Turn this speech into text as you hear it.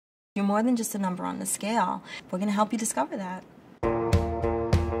You're more than just a number on the scale. We're going to help you discover that.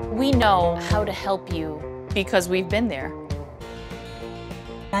 We know how to help you because we've been there.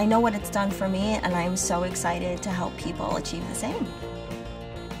 I know what it's done for me, and I'm so excited to help people achieve the same.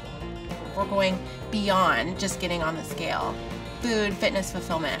 We're going beyond just getting on the scale. Food, fitness,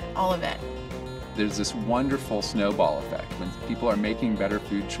 fulfillment, all of it. There's this wonderful snowball effect. When people are making better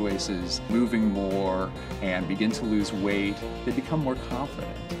food choices, moving more, and begin to lose weight, they become more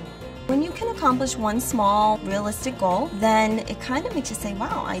confident. When you can accomplish one small, realistic goal, then it kind of makes you say,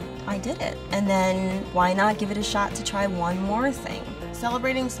 wow, I did it. And then why not give it a shot to try one more thing?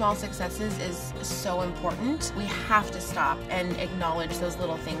 Celebrating small successes is so important. We have to stop and acknowledge those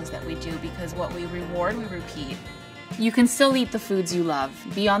little things that we do, because what we reward, we repeat. You can still eat the foods you love.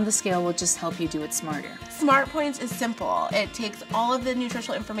 Beyond the Scale will just help you do it smarter. Smart Points is simple. It takes all of the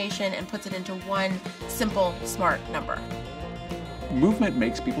nutritional information and puts it into one simple, smart number. Movement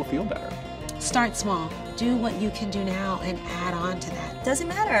makes people feel better. Start small. Do what you can do now and add on to that. Doesn't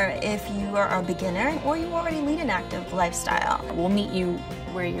matter if you are a beginner or you already lead an active lifestyle. We'll meet you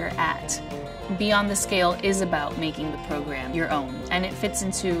where you're at. Beyond the Scale is about making the program your own, and it fits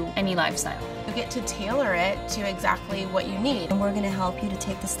into any lifestyle. You get to tailor it to exactly what you need. And we're going to help you to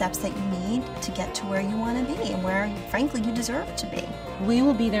take the steps that you need to get to where you want to be and where, frankly, you deserve to be. We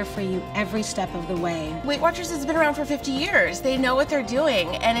will be there for you every step of the way. Weight Watchers has been around for 50 years. They know what they're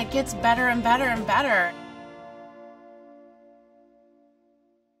doing, and it gets better and better and better.